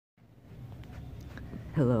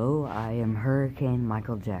Hello, I am Hurricane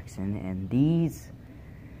Michael Jackson, and these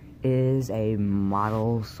is a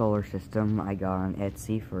model solar system I got on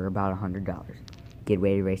Etsy for about $100. Good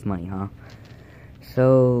way to waste money, huh?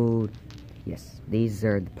 So, yes, these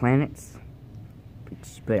are the planets,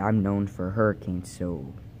 but I'm known for hurricanes,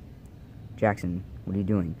 so, Jackson, what are you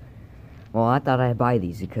doing? Well, I thought I'd buy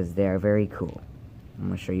these because they're very cool. I'm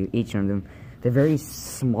going to show you each one of them. They're very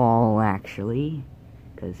small, actually,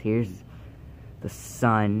 because here's the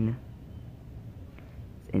sun,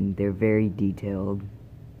 and they're very detailed.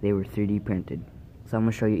 They were 3D printed. So I'm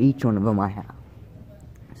going to show you each one of them I have.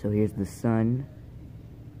 So here's the sun,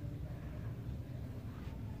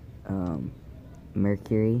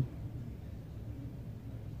 Mercury,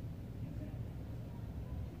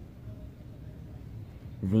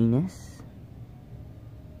 Venus,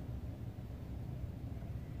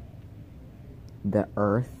 the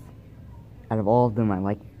Earth. Out of all of them, I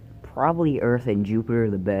like probably Earth and Jupiter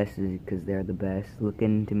the best, because they're the best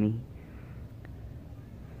looking to me.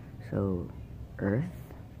 So, Earth.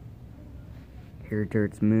 Here's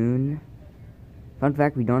Earth's moon. Fun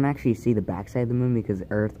fact, we don't actually see the backside of the moon because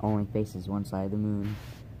Earth only faces one side of the moon.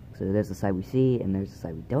 So there's the side we see, and there's the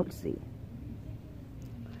side we don't see.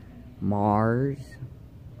 Mars.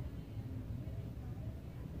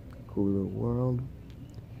 Cool little world.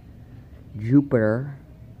 Jupiter.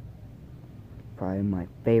 Probably my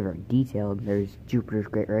favorite detail. There's Jupiter's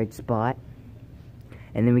great red spot.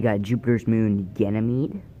 And then we got Jupiter's moon,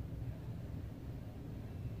 Ganamead,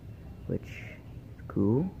 which is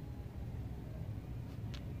cool.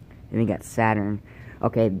 And we got Saturn.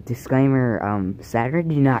 Okay, disclaimer, Saturn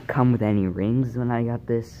did not come with any rings when I got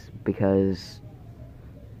this, because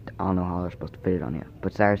I don't know how they're supposed to fit it on here.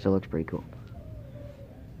 But Saturn still looks pretty cool.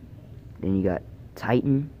 Then you got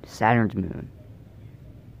Titan, Saturn's moon.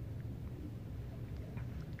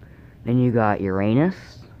 Then you got Uranus.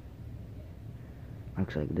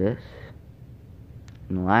 Looks like this.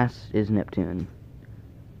 And the last is Neptune.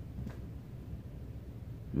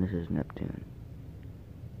 And this is Neptune.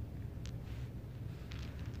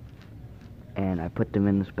 And I put them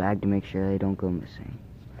in this bag to make sure they don't go missing.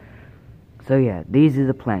 So yeah, these are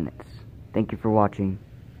the planets. Thank you for watching.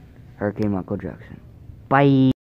 Hurricane Michael Jackson. Bye!